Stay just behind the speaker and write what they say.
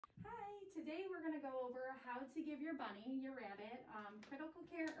today we're going to go over how to give your bunny, your rabbit, critical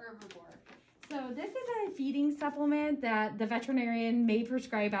care herbivore. So this is a feeding supplement that the veterinarian may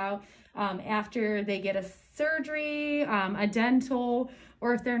prescribe out after they get a surgery, a dental,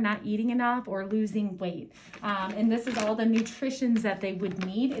 or if they're not eating enough or losing weight. And this is all the nutritions that they would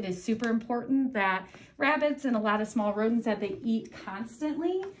need. It is super important that rabbits and a lot of small rodents that they eat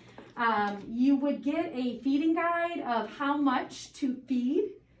constantly. You would get a feeding guide of how much to feed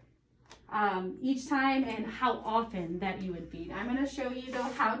each time and how often that you would feed. I'm going to show you though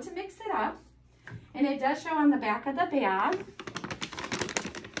how to mix it up, and it does show on the back of the bag.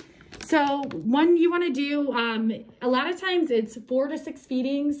 So one you want to do, a lot of times it's 4 to 6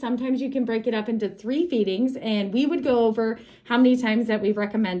 feedings. Sometimes you can break it up into 3 feedings, and we would go over how many times that we've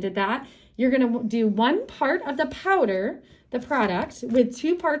recommended that. You're going to do 1 part of the powder, the product, with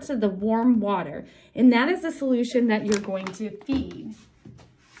 2 parts of the warm water, and that is the solution that you're going to feed.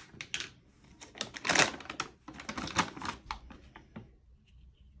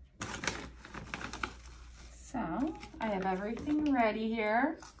 So I have everything ready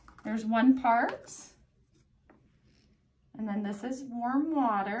here. There's 1 part, and then this is warm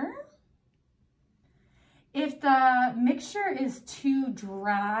water. If the mixture is too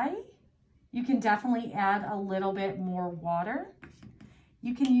dry, you can definitely add a little bit more water.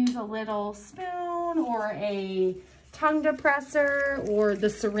 You can use a little spoon or a tongue depressor or the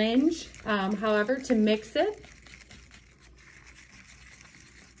syringe, however, to mix it.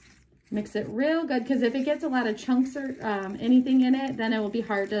 Mix it real good, because if it gets a lot of chunks or anything in it, then it will be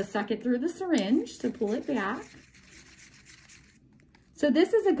hard to suck it through the syringe, so pull it back. So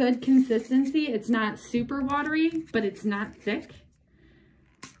this is a good consistency. It's not super watery, but it's not thick.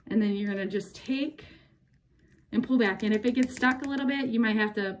 And then you're gonna just take and pull back. And if it gets stuck a little bit, you might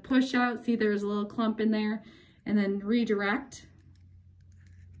have to push out. See, there's a little clump in there, and then redirect.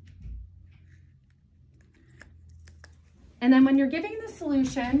 And then when you're giving the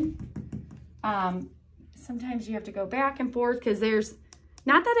solution, sometimes you have to go back and forth, because there's,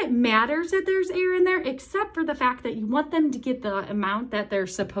 not that it matters that there's air in there, except for the fact that you want them to get the amount that they're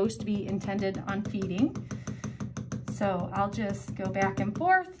supposed to be intended on feeding. So I'll just go back and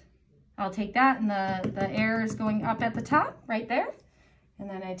forth. I'll take that, and the air is going up at the top right there. And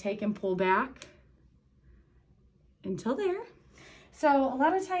then I take and pull back until there. So a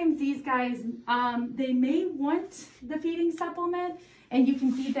lot of times these guys, they may want the feeding supplement, and you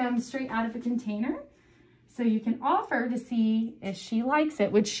can feed them straight out of a container. So you can offer to see if she likes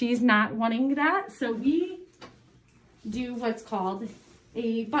it, which she's not wanting that. So we do what's called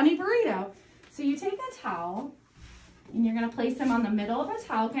a bunny burrito. So you take a towel, and you're gonna place them on the middle of a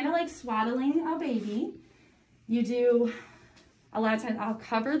towel, kind of like swaddling a baby. You do, a lot of times I'll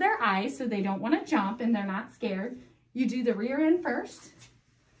cover their eyes so they don't wanna jump and they're not scared. You do the rear end first,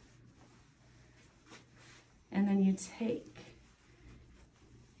 and then you take,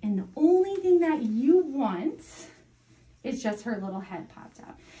 and the only thing that you want is just her little head popped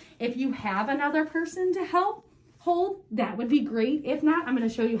out. If you have another person to help hold, that would be great. If not, I'm going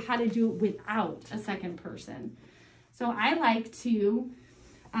to show you how to do it without a second person. So I like to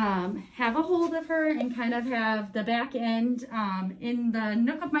have a hold of her and kind of have the back end in the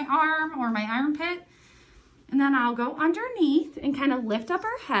nook of my arm or my armpit. And then I'll go underneath and kind of lift up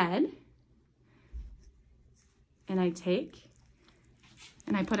her head. And I take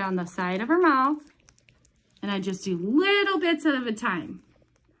and I put it on the side of her mouth. And I just do little bits at a time.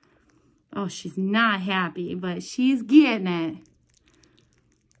 Oh, she's not happy, but she's getting it.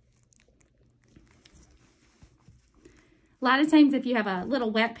 A lot of times if you have a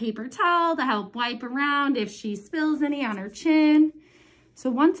little wet paper towel to help wipe around if she spills any on her chin. So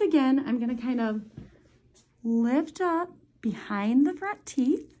once again, I'm going to kind of lift up behind the front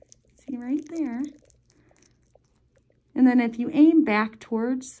teeth. See right there. And then if you aim back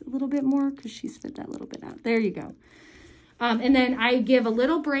towards a little bit more, because she spit that little bit out. There you go. And then I give a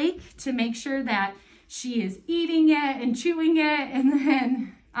little break to make sure that she is eating it and chewing it. And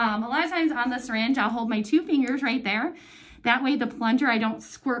then a lot of times on the syringe, I'll hold my 2 fingers right there. That way the plunger, I don't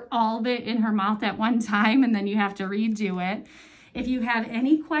squirt all of it in her mouth at one time, and then you have to redo it. If you have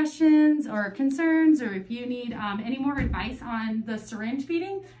any questions or concerns, or if you need any more advice on the syringe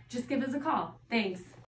feeding, just give us a call. Thanks.